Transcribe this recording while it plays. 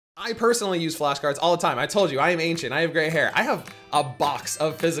I personally use flashcards all the time. I told you, I am ancient, I have gray hair. I have a box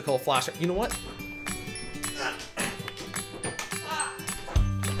of physical flashcards. You know what?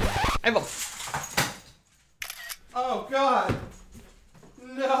 I have a... Oh God,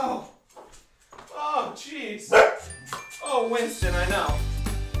 no. Oh jeez. Oh Winston, I know.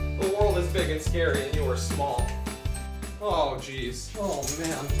 The world is big and scary and you are small. Oh jeez. Oh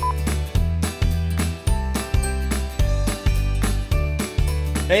man.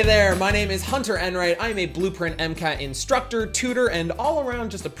 Hey there, my name is Hunter Enright. I'm a Blueprint MCAT instructor, tutor, and all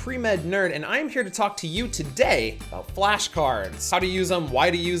around just a pre-med nerd, and I'm here to talk to you today about flashcards. How to use them, why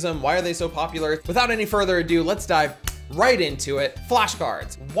to use them, why are they so popular? Without any further ado, let's dive right into it.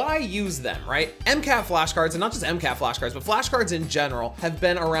 Flashcards. Why use them, right? MCAT flashcards, and not just MCAT flashcards, but flashcards in general have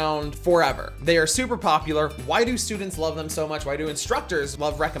been around forever. They are super popular. Why do students love them so much? Why do instructors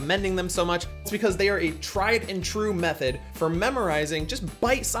love recommending them so much? It's because they are a tried and true method for memorizing just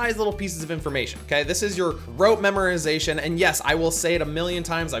bite-sized little pieces of information, okay? This is your rote memorization, and yes, I will say it a million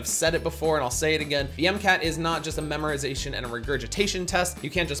times. I've said it before, and I'll say it again. The MCAT is not just a memorization and a regurgitation test. You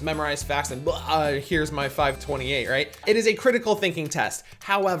can't just memorize facts and here's my 528, right? It is a critical thinking test.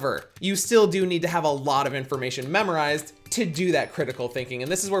 However, you still do need to have a lot of information memorized to do that critical thinking, and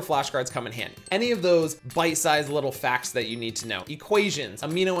this is where flashcards come in handy. Any of those bite-sized little facts that you need to know, equations,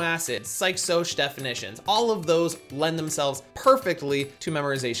 amino acids, psych-soc definitions, all of those lend themselves perfectly to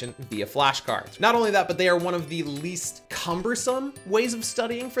memorization via flashcards. Not only that, but they are one of the least cumbersome ways of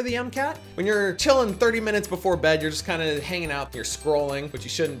studying for the MCAT. When you're chilling 30 minutes before bed, you're just kind of hanging out, you're scrolling, which you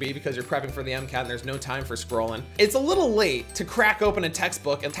shouldn't be because you're prepping for the MCAT and there's no time for scrolling. It's a little late to crack open a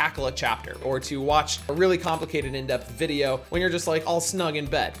textbook and tackle a chapter, or to watch a really complicated in-depth video when you're just like all snug in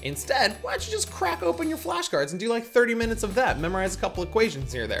bed. Instead, why don't you just crack open your flashcards and do like 30 minutes of that, memorize a couple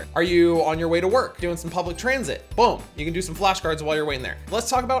equations here or there. Are you on your way to work, doing some public transit? Boom, you can do some flashcards while you're waiting there.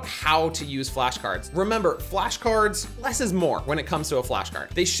 Let's talk about how to use flashcards. Remember, flashcards, less is more when it comes to a flashcard.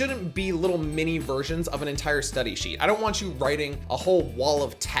 They shouldn't be little mini versions of an entire study sheet. I don't want you writing a whole wall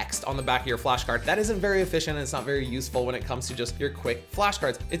of text on the back of your flashcard. That isn't very efficient and it's not very useful when it comes to just your quick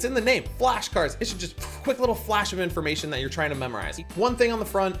flashcards. It's in the name, flashcards. It's just a quick little flash of information that you're trying to memorize. One thing on the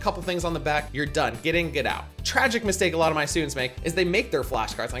front, couple things on the back, you're done. Get in, get out. Tragic mistake a lot of my students make is they make their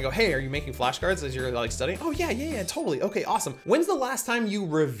flashcards. And I go, hey, are you making flashcards as you're like studying? Oh yeah, totally. Okay, awesome. When's the last time you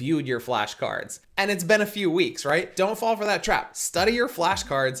reviewed your flashcards? And it's been a few weeks, right? Don't fall for that trap. Study your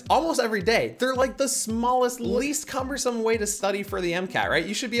flashcards almost every day. They're like the smallest, least cumbersome way to study for the MCAT, right?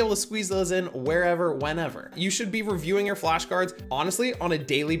 You should be able to squeeze those in wherever, whenever. You should be reviewing your flashcards, honestly, on a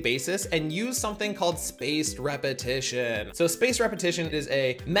daily basis and use something called spaced repetition. So spaced repetition is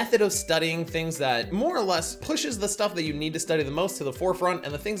a method of studying things that more or less pushes the stuff that you need to study the most to the forefront,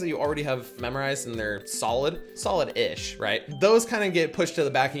 and the things that you already have memorized and they're solid-ish, right? Those kind of get pushed to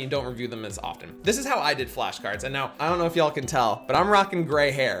the back and you don't review them as often. This is how I did flashcards. And now I don't know if y'all can tell, but I'm rocking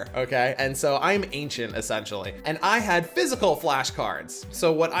gray hair, okay? And so I'm ancient essentially. And I had physical flashcards.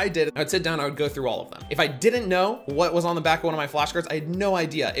 So what I did, I would sit down, I would go through all of them. If I didn't know what was on the back of one of my flashcards, I had no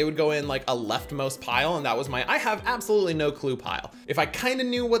idea. It would go in like a leftmost pile, and that was my I have absolutely no clue pile. If I kind of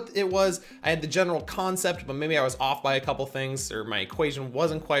knew what it was, I had the general concept, but maybe I was off by a couple things, or my equation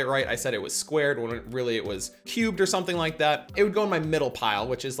wasn't quite right. I said it was squared when it was cubed or something like that. It would go in my middle pile,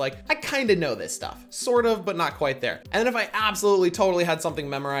 which is like, I kind of know this stuff, sort of, but not quite there. And then if I absolutely totally had something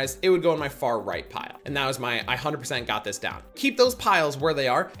memorized, it would go in my far right pile. And that was my, I 100% got this down. Keep those piles where they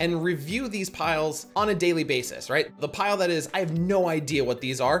are and review these piles on a daily basis, right? The pile that is, I have no idea what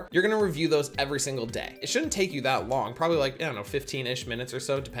these are, you're gonna review those every single day. It shouldn't take you that long, probably like, I don't know, 15-ish minutes or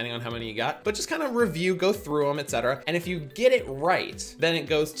so, depending on how many you got, but just kind of review, go through them, etc. And if you get it right, then it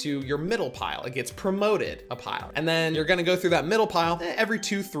goes to your middle pile. It gets promoted a pile. And then you're gonna go through that middle pile every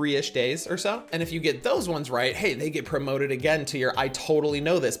 2-3-ish days or so. And if you get those ones right, hey, they get promoted again to your I totally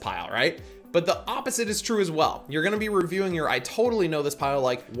know this pile, right? But the opposite is true as well. You're gonna be reviewing your I totally know this pile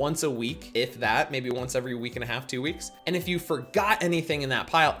like once a week, if that, maybe once every week and a half, 2 weeks. And if you forgot anything in that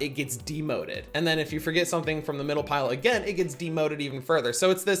pile, it gets demoted. And then if you forget something from the middle pile again, it gets demoted even further. So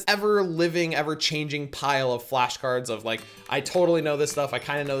it's this ever living, ever changing pile of flashcards of like, I totally know this stuff, I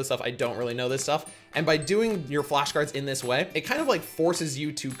kind of know this stuff, I don't really know this stuff. And by doing your flashcards in this way, it kind of like forces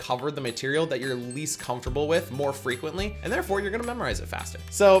you to cover the material that you're least comfortable with more frequently, and therefore you're gonna memorize it faster.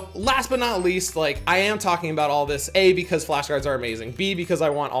 So last but not least, like I am talking about all this, A, because flashcards are amazing, B, because I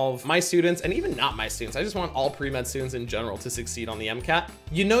want all of my students, and even not my students, I just want all pre-med students in general to succeed on the MCAT.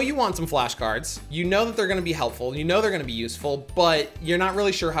 You know you want some flashcards, you know that they're gonna be helpful, you know they're gonna be useful, but you're not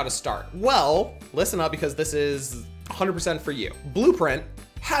really sure how to start. Well, listen up, because this is 100% for you. Blueprint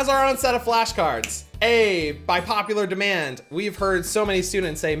has our own set of flashcards. By popular demand, we've heard so many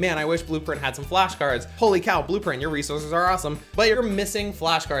students say, man, I wish Blueprint had some flashcards. Holy cow, Blueprint, your resources are awesome, but you're missing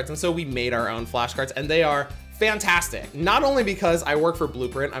flashcards. And so we made our own flashcards, and they are fantastic. Not only because I work for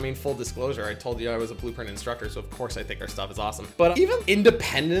Blueprint, I mean, full disclosure, I told you I was a Blueprint instructor, so of course I think their stuff is awesome. But even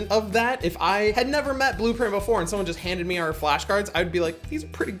independent of that, if I had never met Blueprint before and someone just handed me our flashcards, I'd be like, these are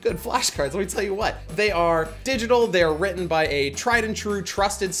pretty good flashcards. Let me tell you what, they are digital. They are written by a tried and true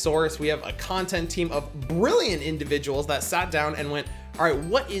trusted source. We have a content team of brilliant individuals that sat down and went, all right,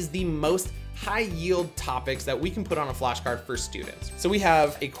 what is the most high yield topics that we can put on a flashcard for students? So we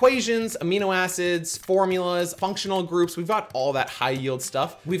have equations, amino acids, formulas, functional groups. We've got all that high yield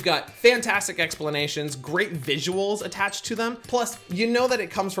stuff. We've got fantastic explanations, great visuals attached to them. Plus, you know that it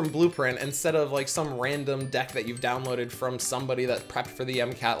comes from Blueprint instead of like some random deck that you've downloaded from somebody that prepped for the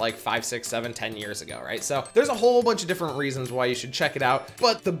MCAT like 5, 6, 7, 10 years ago, right? So there's a whole bunch of different reasons why you should check it out.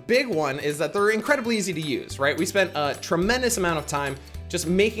 But the big one is that they're incredibly easy to use, right? We spent a tremendous amount of time just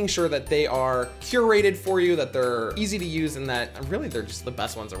making sure that they are curated for you, that they're easy to use, and that really they're just the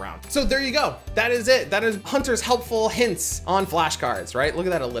best ones around. So there you go. That is it. That is Hunter's helpful hints on flashcards, right? Look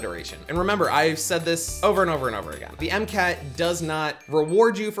at that alliteration. And remember, I've said this over and over and over again. The MCAT does not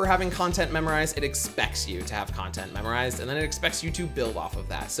reward you for having content memorized. It expects you to have content memorized, and then it expects you to build off of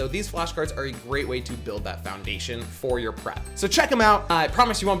that. So these flashcards are a great way to build that foundation for your prep. So check them out. I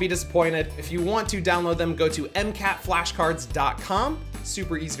promise you won't be disappointed. If you want to download them, go to MCATFlashcards.com.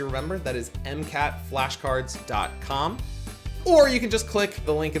 Super easy to remember. That is MCATFlashcards.com. Or you can just click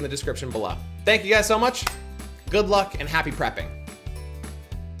the link in the description below. Thank you guys so much. Good luck and happy prepping.